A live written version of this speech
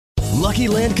Lucky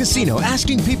Land Casino,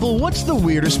 asking people, what's the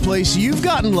weirdest place you've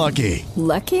gotten lucky?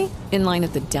 Lucky? In line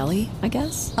at the deli, I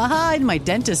guess? Aha, in my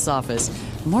dentist's office.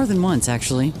 More than once,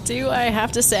 actually. Do I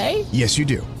have to say? Yes, you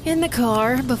do. In the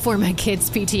car before my kids'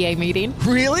 PTA meeting.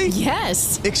 Really?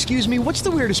 Yes. Excuse me, what's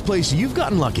the weirdest place you've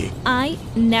gotten lucky? I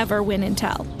never win and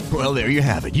tell. Well, there you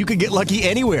have it. You can get lucky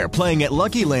anywhere, playing at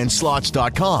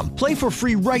LuckyLandSlots.com. Play for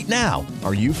free right now.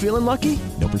 Are you feeling lucky?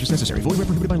 No purchase necessary. Void where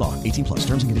prohibited by law. 18 plus.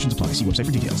 Terms and conditions apply. See website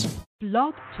for details.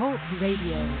 Blog Talk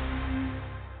Radio.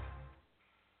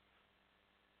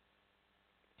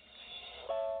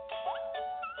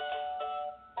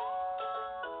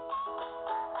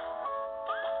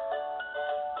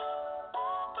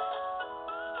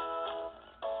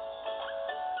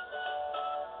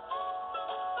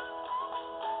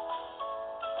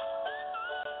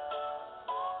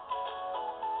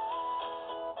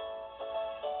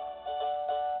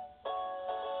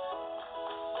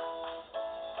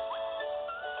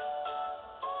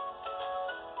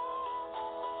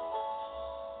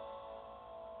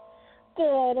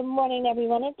 Good morning,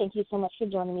 everyone, and thank you so much for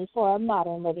joining me for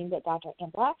Modern Living with Dr.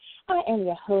 Ambra. I am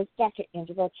your host, Dr.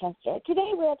 Angela Chester.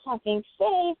 Today we're talking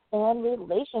faith and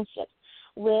relationships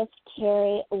with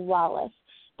Terri Wallace.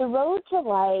 The road to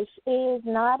life is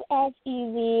not as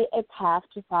easy a path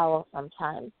to follow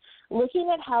sometimes. Looking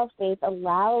at how faith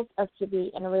allows us to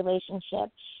be in a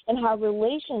relationship and how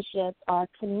relationships are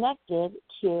connected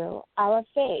to our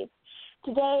faith.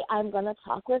 Today I'm going to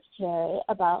talk with Terri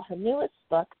about her newest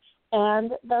book,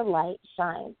 And the Light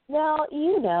Shines. Now,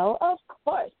 you know, of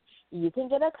course, you can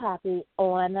get a copy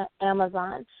on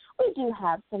Amazon. We do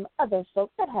have some other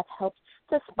folks that have helped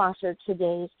to sponsor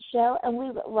today's show, and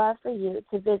we would love for you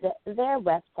to visit their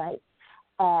website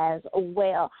as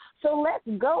well. So let's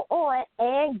go on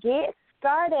and get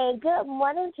started. Good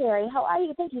morning, Terri. How are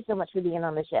you? Thank you so much for being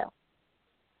on the show.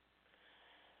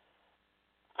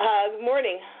 Good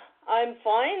morning. I'm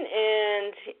fine,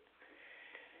 and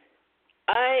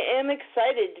I am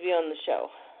excited to be on the show.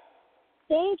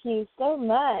 Thank you so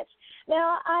much.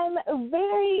 Now, I'm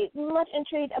very much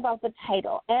intrigued about the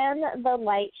title, And the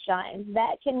Light Shines.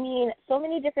 That can mean so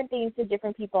many different things to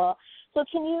different people. So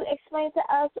can you explain to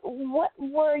us what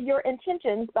were your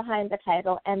intentions behind the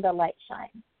title, And the Light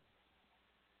Shines?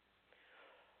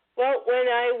 Well, when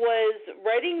I was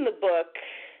writing the book,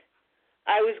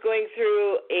 I was going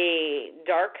through a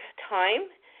dark time.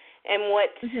 And what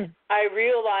I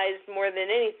realized more than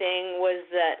anything was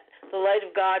that the light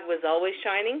of God was always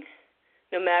shining,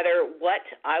 no matter what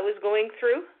I was going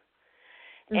through,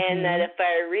 and that if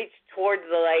I reached towards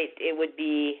the light, it would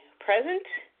be present,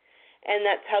 and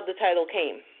that's how the title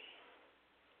came.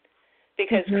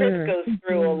 Because Chris goes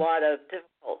through a lot of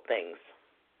difficult things.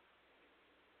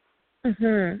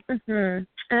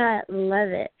 I love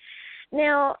it.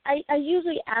 Now, I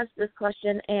usually ask this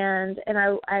question, and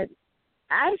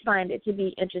I find it to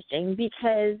be interesting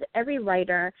because every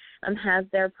writer has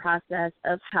their process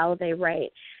of how they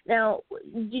write. Now,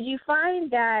 did you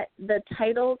find that the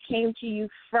title came to you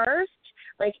first,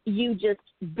 like you just,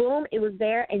 boom, it was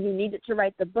there and you needed to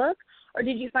write the book? Or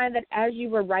did you find that as you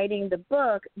were writing the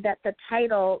book that the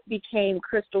title became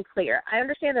crystal clear? I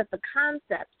understand that the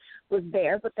concept was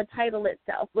there, but the title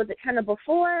itself, was it kind of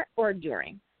before or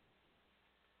during?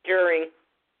 During.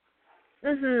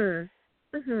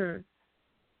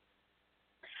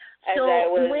 As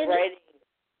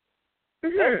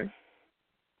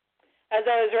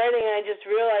I was writing, I just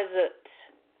realized that,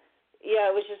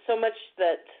 it was just so much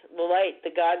that the light,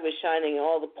 the God was shining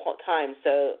all the time.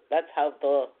 So that's how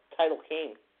the title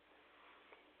came.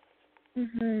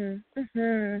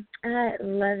 I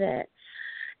love it.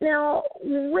 Now,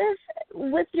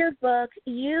 with your book,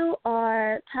 you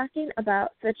are talking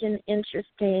about such an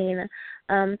interesting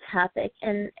topic,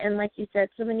 and like you said,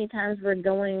 so many times we're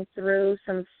going through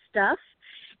some stuff,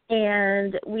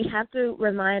 and we have to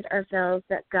remind ourselves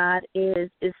that God is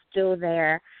still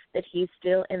there, that He's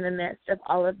still in the midst of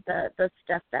all of the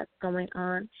stuff that's going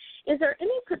on. Is there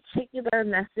any particular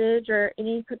message or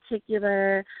any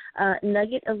particular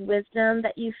nugget of wisdom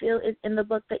that you feel is in the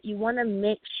book that you want to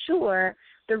make sure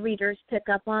the readers pick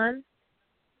up on?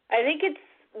 I think it's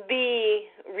the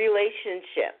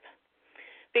relationship,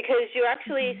 because you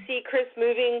actually see Chris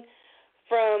moving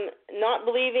from not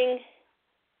believing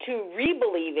to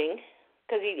re-believing,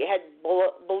 because he had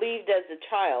believed as a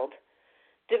child.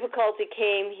 Difficulty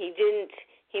came, he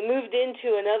moved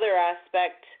into another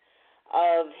aspect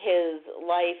of his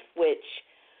life, which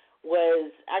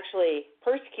was actually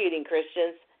persecuting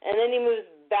Christians, and then he moves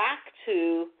back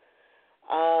to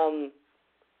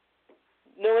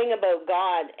knowing about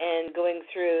God and going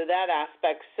through that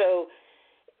aspect. So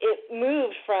it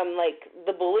moved from like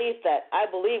the belief that I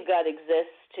believe God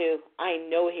exists to I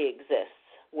know He exists,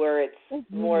 where it's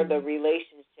more the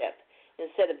relationship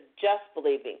instead of just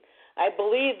believing. I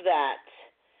believe that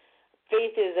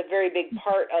faith is a very big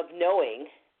part of knowing,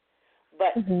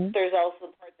 but there's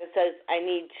also the part that says I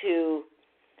need to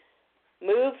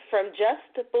move from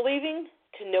just believing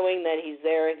to knowing that He's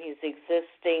there and He's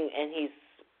existing and He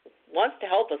wants to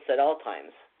help us at all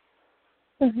times.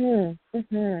 I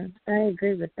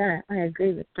agree with that.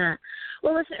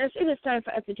 Well, listeners, it is time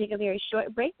for us to take a very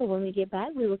short break, but when we get back,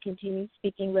 we will continue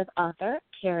speaking with author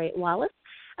Terri Wallace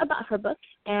about her book,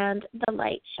 And the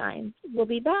Light Shines. We'll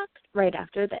be back right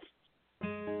after this.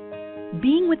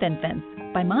 Being with Infants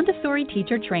by Montessori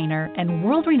teacher trainer and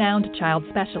world-renowned child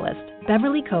specialist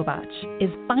Beverly Kovach is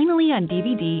finally on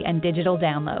DVD and digital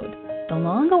download. The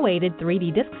long-awaited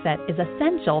 3D disc set is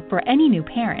essential for any new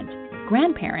parent,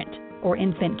 grandparent, or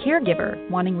infant caregiver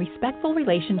wanting respectful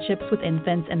relationships with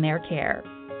infants and their care.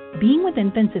 Being with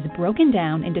Infants is broken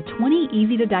down into 20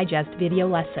 easy-to-digest video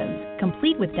lessons,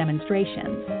 complete with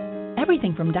demonstrations.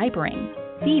 Everything from diapering,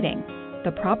 feeding,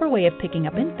 the proper way of picking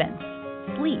up infants,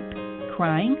 sleep,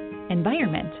 crying,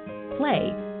 environment,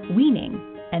 play, weaning,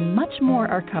 and much more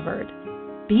are covered.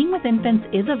 Being with Infants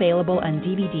is available on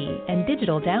DVD and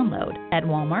digital download at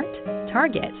Walmart,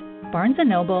 Target, Barnes &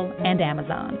 Noble, and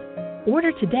Amazon.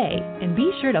 Order today and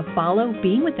be sure to follow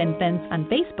Being with Infants on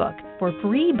Facebook for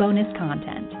free bonus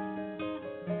content.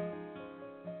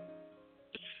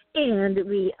 And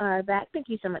we are back. Thank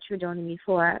you so much for joining me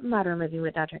for Modern Living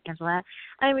with Dr. Angela.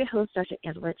 I'm your host, Dr.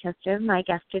 Angela Chester. My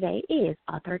guest today is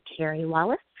author Terri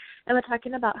Wallace, and we're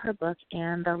talking about her book,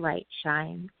 And the Light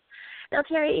Shines. Now,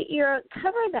 Terri, your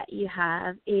cover that you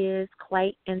have is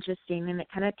quite interesting, and it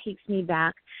kind of takes me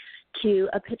back to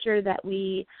a picture that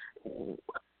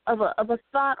of a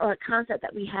thought or a concept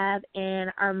that we have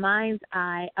in our mind's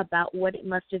eye about what it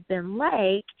must have been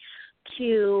like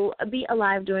to be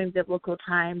alive during biblical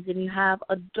times. And you have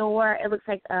a door, it looks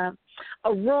like a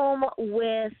room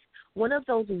with one of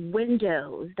those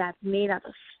windows that's made out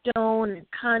of stone and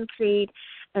concrete,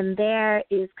 and there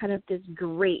is kind of this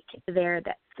grate there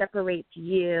that separates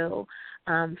you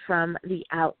from the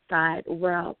outside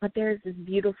world. But there's this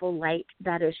beautiful light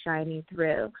that is shining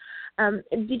through.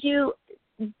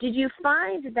 Did you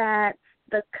find that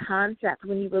the concept,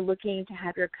 when you were looking to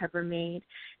have your cover made,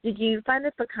 did you find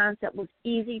that the concept was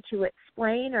easy to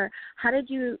explain, or how did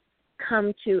you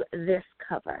come to this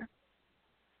cover?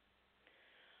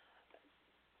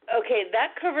 Okay,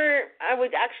 that cover, I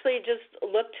would actually just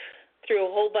looked through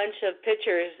a whole bunch of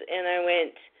pictures, and I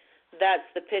went, that's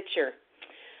the picture.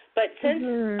 But since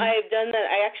I've done that,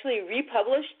 I actually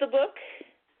republished the book,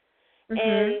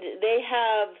 and they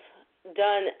have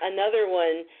done another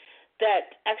one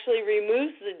that actually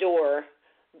removes the door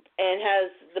and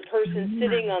has the person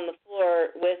sitting on the floor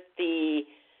with the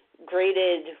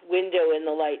grated window and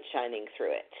the light shining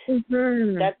through it.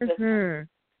 That's the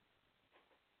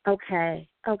Okay.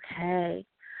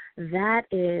 That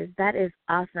is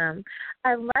awesome.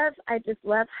 I just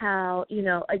love how,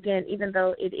 again, even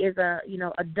though it is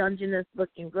a dungeness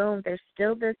looking room, there's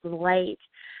still this light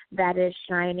that is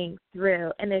shining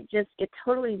through. And it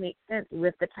totally makes sense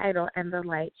with the title, And the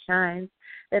Light Shines,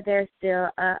 that there's still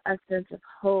a sense of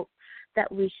hope that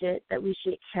we should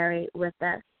carry with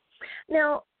us.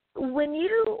 Now, when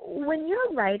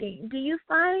you're writing, do you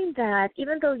find that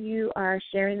even though you are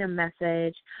sharing a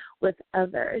message with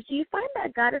others, do you find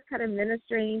that God is kind of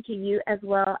ministering to you as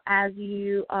well as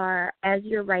you're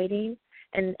writing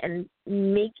and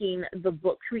making the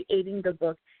book, creating the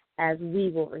book as we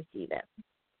will receive it?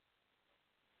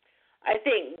 I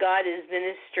think God is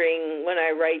ministering when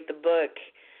I write the book,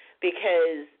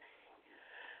 because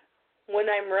when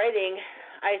I'm writing,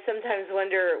 I sometimes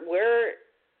wonder, where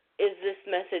is this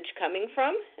message coming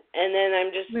from? And then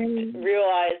I'm just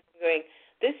realizing,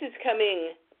 this is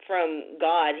coming from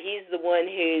God. He's the one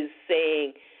who's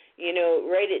saying,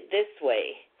 write it this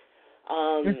way.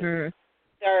 There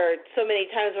are so many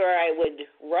times where I would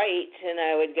write and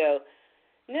I would go,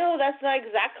 no, that's not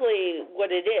exactly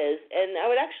what it is. And I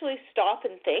would actually stop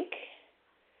and think.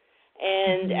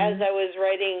 And as I was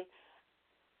writing,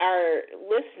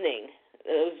 listening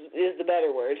is the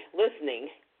better word, listening.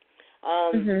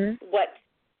 What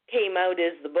came out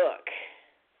is the book.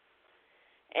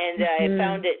 And I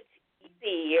found it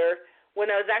easier when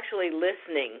I was actually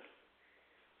listening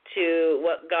to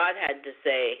what God had to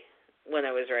say when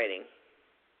I was writing.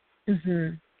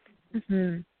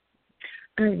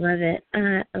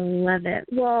 I love it.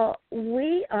 Well,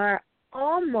 we are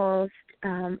almost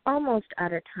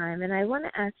out of time, and I want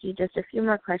to ask you just a few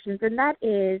more questions, and that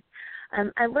is,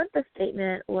 I love the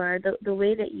statement or the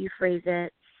way that you phrase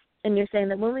it, and you're saying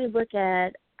that when we look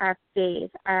at our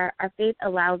faith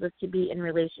allows us to be in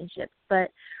relationships,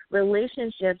 but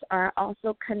relationships are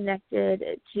also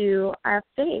connected to our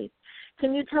faith.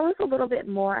 Can you tell us a little bit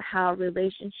more how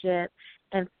relationship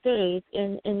and faith,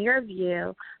 in your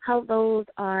view, how those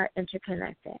are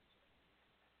interconnected?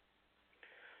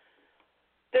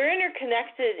 They're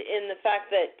interconnected in the fact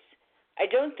that I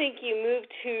don't think you move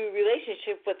to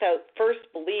relationship without first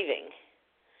believing.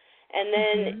 And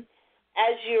then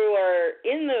as you are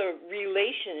in the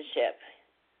relationship,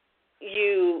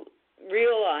 you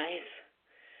realize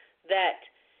that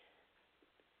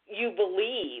you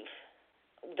believe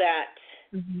that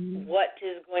what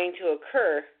is going to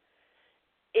occur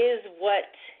is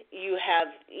what you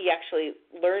actually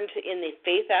learned in the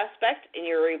faith aspect, and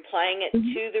you're applying it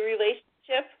to the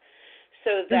relationship,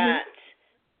 so that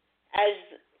as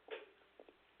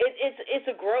it's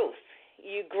a growth.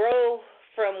 You grow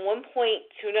from one point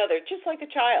to another, just like a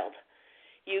child.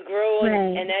 You grow,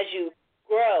 and as you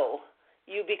grow,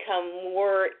 you become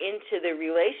more into the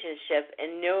relationship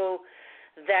and know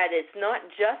that it's not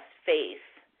just faith,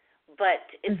 but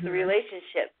it's the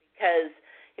relationship. Because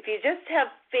if you just have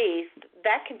faith,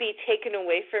 that can be taken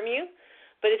away from you.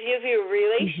 But if you have your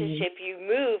relationship, you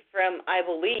move from I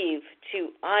believe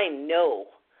to I know.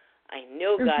 I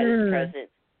know God is present.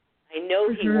 I know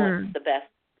He wants the best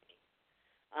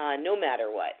for me, no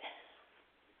matter what.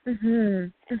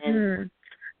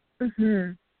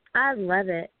 I love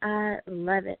it. I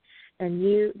love it. And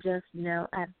you just know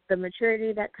the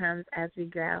maturity that comes as we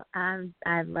grow. I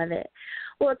love it.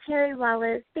 Well, Terri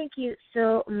Wallace, thank you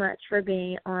so much for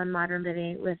being on Modern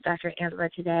Living with Dr. Angela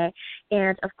today.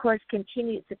 And, of course,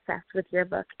 continued success with your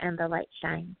book, And the Light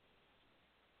Shines.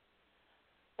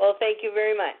 Well, thank you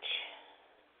very much.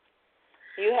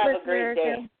 You have a great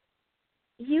day.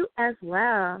 You as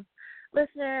well.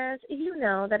 Listeners, you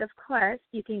know that, of course,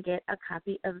 you can get a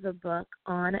copy of the book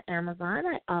on Amazon.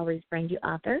 I always bring you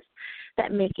authors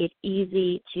that make it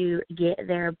easy to get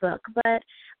their book. But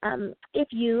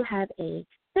if you have a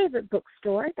favorite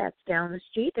bookstore that's down the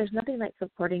street, there's nothing like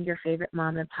supporting your favorite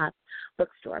mom and pop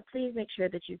bookstore. Please make sure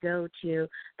that you go to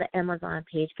the Amazon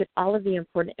page, get all of the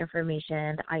important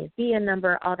information, the ISBN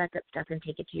number, all that good stuff, and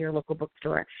take it to your local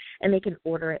bookstore, and they can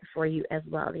order it for you as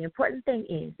well. The important thing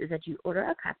is that you order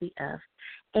a copy of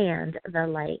And the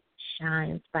Light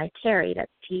Shines by Terri.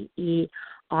 That's Terri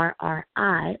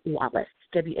Wallace, Wallace.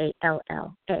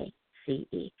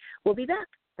 We'll be back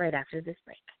right after this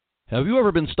break. Have you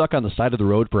ever been stuck on the side of the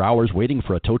road for hours waiting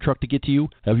for a tow truck to get to you?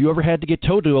 Have you ever had to get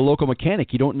towed to a local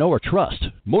mechanic you don't know or trust?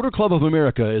 Motor Club of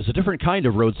America is a different kind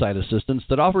of roadside assistance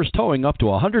that offers towing up to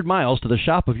 100 miles to the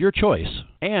shop of your choice.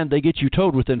 And they get you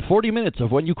towed within 40 minutes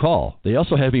of when you call. They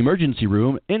also have emergency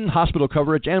room, in-hospital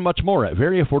coverage, and much more at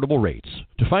very affordable rates.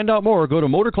 To find out more, go to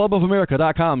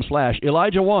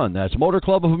motorclubofamerica.com/Elijah1. That's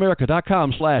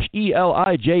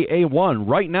motorclubofamerica.com/ELIJA1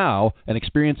 right now and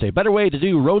experience a better way to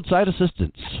do roadside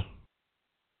assistance.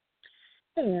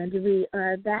 And we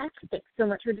are back. Thanks so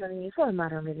much for joining me for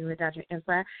Modern Living with Dr.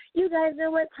 Angela. You guys know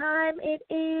what time it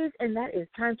is, and that is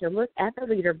time to look at the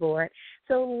leaderboard.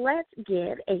 So let's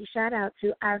give a shout-out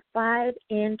to our 5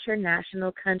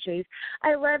 international countries.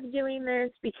 I love doing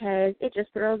this because it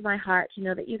just thrills my heart to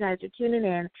know that you guys are tuning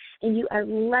in and you are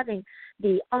loving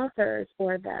the authors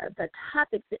or the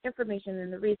topics, the information,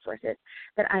 and the resources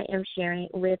that I am sharing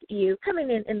with you.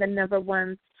 Coming in the number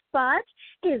 1 spot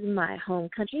is my home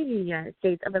country, the United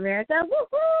States of America.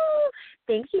 Woohoo!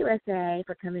 Thanks, USA,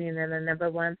 for coming in the number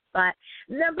 1 spot.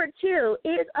 Number 2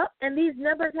 is up, and these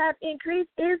numbers have increased,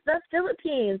 is the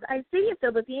Philippines. I see you,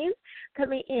 Philippines,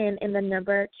 coming in the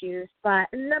number 2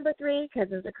 spot. Number 3,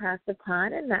 cousins across the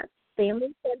pond, and that's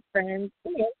family and friends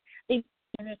in the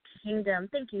United Kingdom.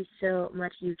 Thank you so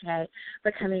much, UK,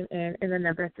 for coming in the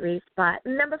number 3 spot.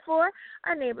 Number 4,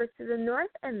 our neighbors to the north,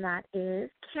 and that is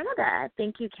Canada.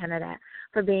 Thank you, Canada,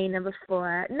 for being number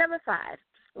 4. Number 5,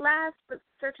 last but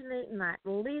certainly not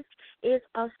least, is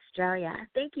Australia.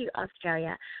 Thank you,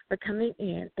 Australia, for coming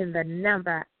in the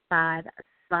number 5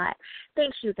 spot.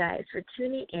 Thanks, you guys, for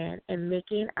tuning in and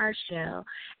making our show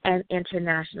an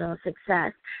international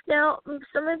success. Now,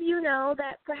 some of you know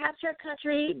that perhaps your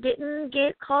country didn't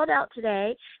get called out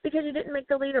today because you didn't make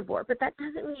the leaderboard, but that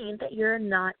doesn't mean that you're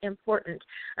not important.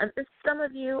 Some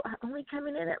of you are only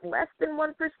coming in at less than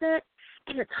 1%,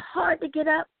 and it's hard to get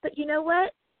up, but you know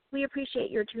what? We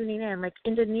appreciate your tuning in. Like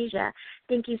Indonesia,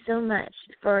 thank you so much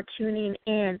for tuning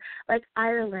in. Like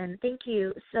Ireland, thank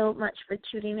you so much for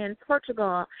tuning in.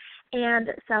 Portugal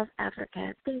and South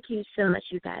Africa, thank you so much,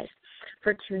 you guys,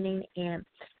 for tuning in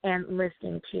and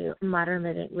listening to Modern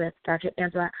Living with Dr.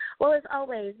 Angela. Well, as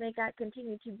always, may God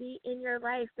continue to be in your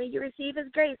life. May you receive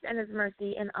his grace and his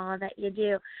mercy in all that you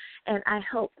do. And I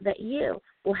hope that you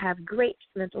will have great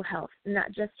mental health,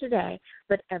 not just today,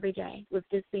 but every day. With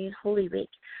this being Holy Week,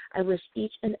 I wish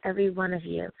each and every one of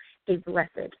you a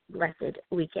blessed, blessed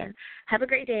weekend. Have a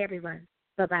great day, everyone.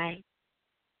 Bye-bye.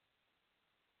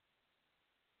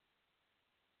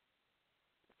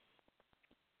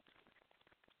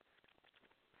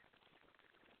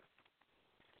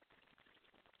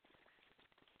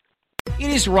 It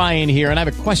is Ryan here, and I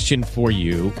have a question for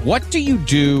you. What do you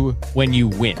do when you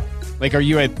win? Like, are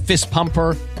you a fist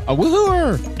pumper, a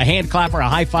woohooer, a hand clapper, a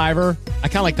high fiver? I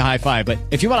kind of like the high five, but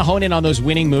if you want to hone in on those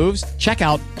winning moves, check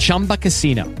out Chumba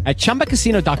Casino. At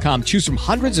ChumbaCasino.com, choose from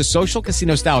hundreds of social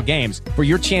casino-style games for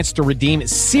your chance to redeem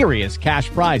serious cash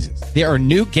prizes. There are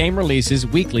new game releases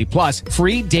weekly, plus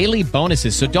free daily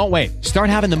bonuses, so don't wait. Start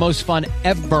having the most fun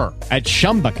ever at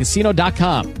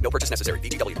ChumbaCasino.com. No purchase necessary.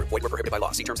 VGW Group. Void where prohibited by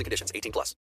law. See terms and conditions. 18+.